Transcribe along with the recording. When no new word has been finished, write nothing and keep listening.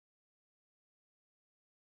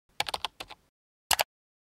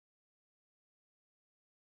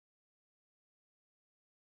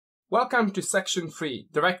Welcome to section 3,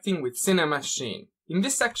 Directing with Cinemachine. In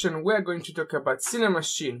this section, we are going to talk about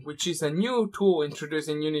Cinemachine, which is a new tool introduced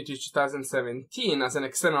in Unity 2017 as an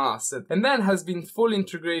external asset, and then has been fully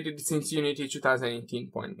integrated since Unity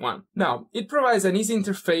 2018.1. Now, it provides an easy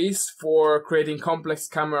interface for creating complex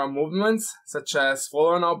camera movements, such as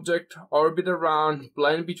follow an object, orbit around,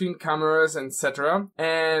 blend between cameras, etc.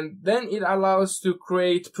 And then it allows to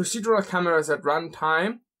create procedural cameras at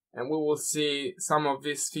runtime, and we will see some of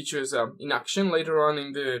these features in action later on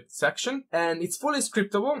in the section. And it's fully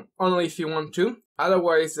scriptable, only if you want to.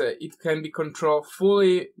 Otherwise, it can be controlled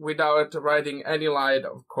fully without writing any line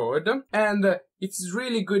of code. And it's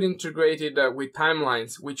really good integrated with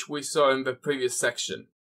timelines, which we saw in the previous section.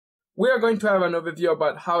 We are going to have an overview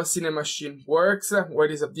about how Cinemachine works, what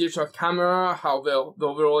is a virtual camera, how the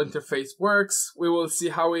overall interface works. We will see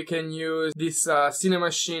how we can use this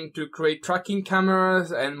Cinemachine to create tracking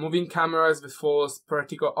cameras and moving cameras with false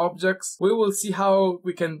vertical objects. We will see how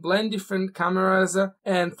we can blend different cameras.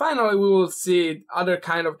 And finally, we will see other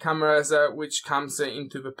kind of cameras which comes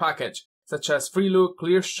into the package, such as free look,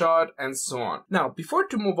 clear shot, and so on. Now, before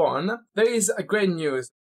to move on, there is a great news.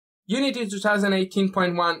 Unity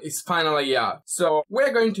 2018.1 is finally out, so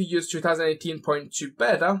we're going to use 2018.2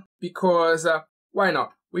 beta because why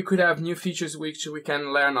not? We could have new features which we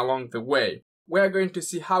can learn along the way. We are going to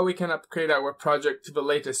see how we can upgrade our project to the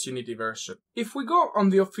latest Unity version. If we go on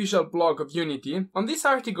the official blog of Unity, on this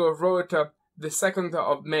article wrote the 2nd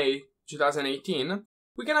of May 2018,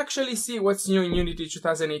 we can actually see what's new in Unity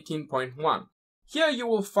 2018.1. Here you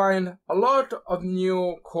will find a lot of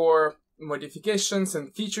new core modifications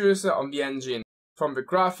and features on the engine, from the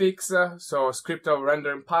graphics, so scriptable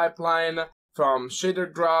rendering pipeline, from shader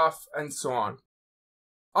graph, and so on.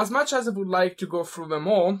 As much as I would like to go through them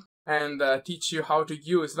all and teach you how to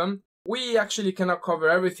use them, we actually cannot cover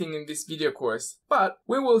everything in this video course, but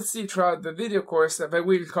we will see throughout the video course that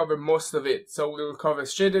we will cover most of it. So we will cover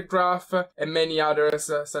shader graph and many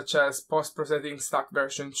others such as post-processing stack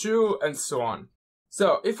version 2 and so on.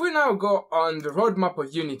 So if we now go on the roadmap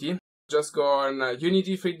of Unity, just go on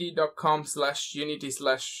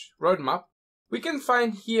unity3d.com/unity/roadmap. We can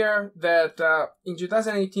find here that in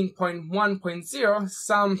 2018.1.0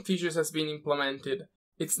 some features has been implemented.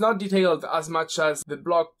 It's not detailed as much as the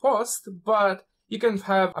blog post, but you can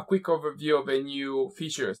have a quick overview of the new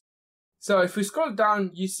features. So if we scroll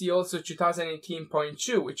down, you see also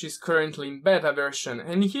 2018.2, which is currently in beta version,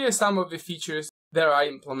 and here are some of the features that are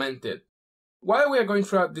implemented. While we are going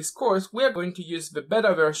throughout this course, we are going to use the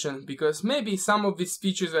beta version because maybe some of these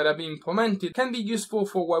features that have been implemented can be useful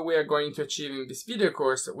for what we are going to achieve in this video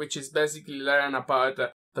course, which is basically learn about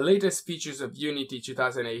the latest features of Unity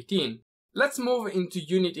 2018. Let's move into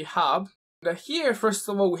Unity Hub. Here, first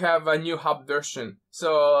of all, we have a new Hub version.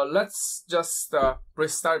 So let's just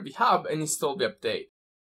restart the Hub and install the update.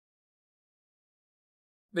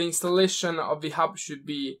 The installation of the Hub should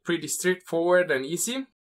be pretty straightforward and easy.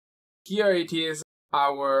 Here it is,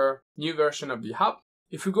 our new version of the Hub.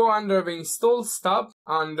 If we go under the Installs tab,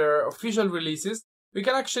 under Official Releases, we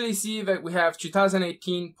can actually see that we have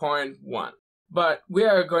 2018.1. But we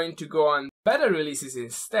are going to go on Beta Releases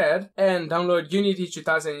instead and download Unity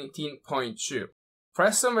 2018.2.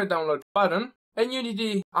 Press on the download button and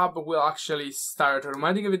Unity Hub will actually start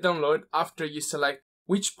automatically download after you select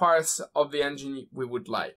which parts of the engine we would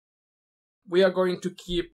like. We are going to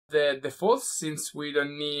keep the defaults since we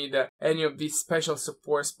don't need any of these special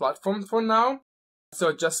supports platform for now.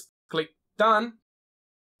 So just click done.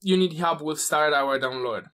 Unity Hub will start our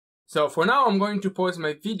download. So for now I'm going to pause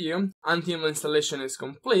my video until the installation is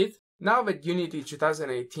complete. Now that Unity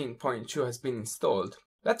 2018.2 has been installed,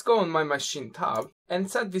 let's go on My Machine tab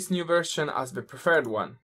and set this new version as the preferred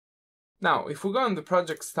one. Now, if we go on the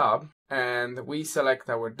Projects tab and we select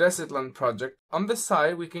our Desertland project, on the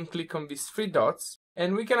side we can click on these three dots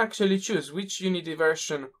and we can actually choose which Unity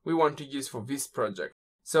version we want to use for this project.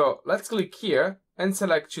 So let's click here and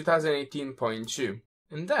select 2018.2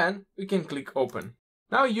 and then we can click Open.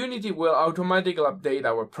 Now Unity will automatically update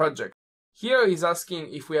our project. Here is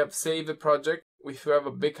asking if we have saved the project, if we have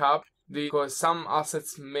a backup, because some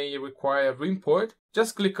assets may require reimport.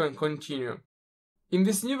 Just click on Continue. In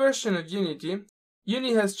this new version of Unity,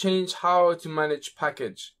 Unity has changed how to manage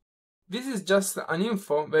package. This is just an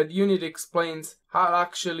info that Unity explains how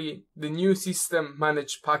actually the new system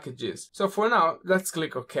manages packages. So for now, let's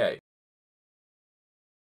click OK.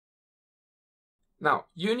 Now,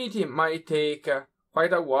 Unity might take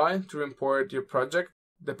quite a while to import your project,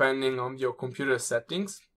 depending on your computer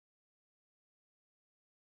settings.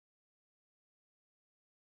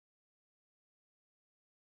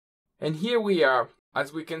 And here we are.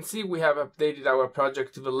 As we can see, we have updated our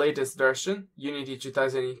project to the latest version, Unity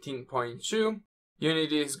 2018.2.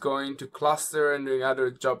 Unity is going to cluster and doing other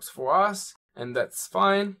jobs for us, and that's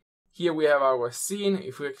fine. Here we have our scene.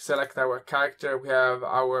 If we select our character, we have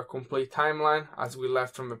our complete timeline as we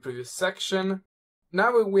left from the previous section.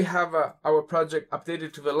 Now we have our project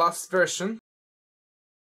updated to the last version,